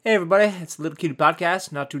Hey everybody, it's a Little Cute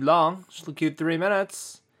Podcast. Not too long, just a little cute 3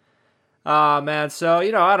 minutes. Man, so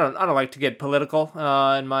I don't like to get political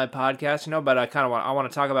in my podcast, but I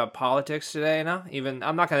want to talk about politics today. Even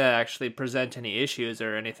I'm not gonna actually present any issues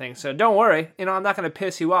or anything, so don't worry. I'm not gonna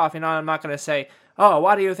piss you off. I'm not gonna say, oh,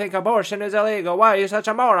 why do you think abortion is illegal? Why are you such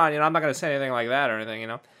a moron? I'm not gonna say anything like that or anything.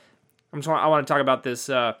 I want to talk about this.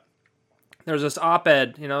 There's this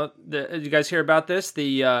op-ed. Did you guys hear about this?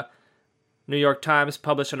 The New York Times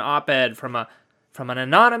published an op-ed from an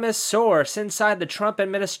anonymous source inside the Trump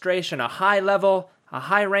administration, a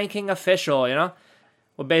high-ranking official,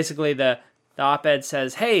 Well, basically, the op-ed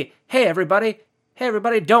says, hey, everybody,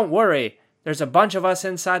 don't worry. There's a bunch of us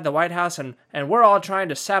inside the White House, and we're all trying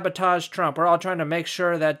to sabotage Trump. We're all trying to make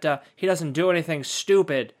sure that he doesn't do anything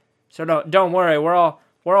stupid. So don't worry. We're all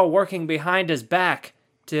working behind his back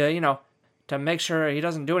to make sure he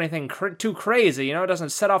doesn't do anything too crazy, doesn't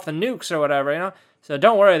set off the nukes or whatever, So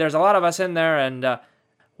don't worry, there's a lot of us in there, and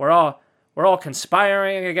we're all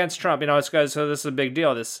conspiring against Trump, So this is a big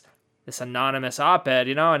deal, this anonymous op-ed,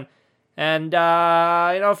 and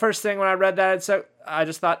first thing when I read that, I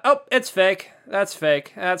just thought, oh, it's fake. That's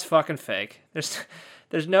fake. That's fucking fake.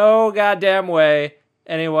 There's no goddamn way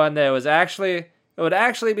anyone that would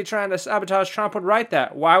actually be trying to sabotage Trump would write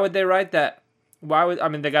that. Why would they write that? They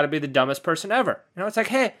got to be the dumbest person ever. It's like,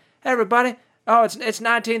 hey, everybody, oh, it's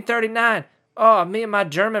 1939. Oh, me and my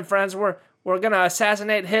German friends, we're gonna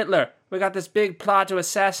assassinate Hitler. We got this big plot to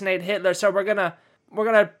assassinate Hitler, so we're gonna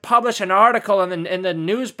publish an article in the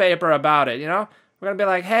newspaper about it. We're gonna be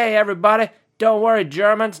like, hey, everybody, don't worry,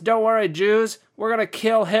 Germans, don't worry, Jews. We're gonna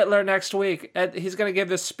kill Hitler next week. He's gonna give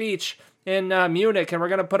this speech in Munich, and we're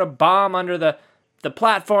gonna put a bomb under the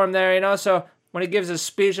platform there. So when he gives his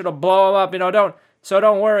speech, it'll blow him up,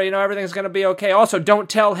 don't worry, everything's going to be okay. Also, don't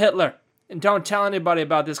tell Hitler, and don't tell anybody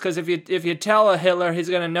about this, because if you tell a Hitler, he's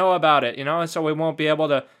going to know about it, so we won't be able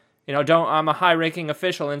to, I'm a high-ranking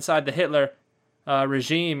official inside the Hitler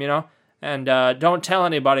regime, and don't tell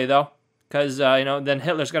anybody, though, because, then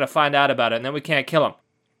Hitler's going to find out about it, and then we can't kill him.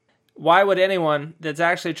 Why would anyone that's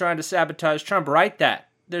actually trying to sabotage Trump write that?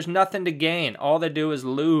 There's nothing to gain. All they do is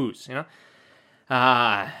lose,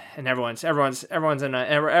 and everyone's in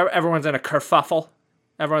a kerfuffle.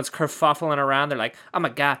 Everyone's kerfuffling around. They're like, oh my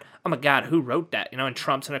god, who wrote that? And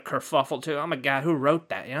Trump's in a kerfuffle too. Oh my god, who wrote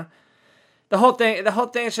that? The whole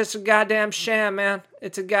thing is just a goddamn sham, man.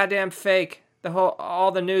 It's a goddamn fake.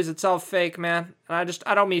 All the news, it's all fake, man. And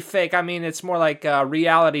I don't mean fake. I mean it's more like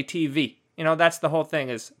reality TV. That's the whole thing.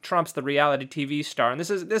 Is Trump's the reality TV star, and this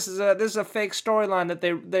is a fake storyline that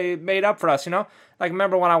they made up for us. Like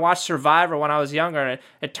remember when I watched Survivor when I was younger, and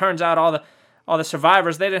it turns out all the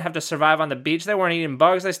survivors, they didn't have to survive on the beach. They weren't eating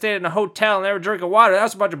bugs. They stayed in a hotel and they were drinking water. That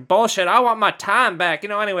was a bunch of bullshit. I want my time back.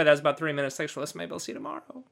 Anyway, that was about 3 minutes. Thanks for listening. Maybe I'll see you tomorrow.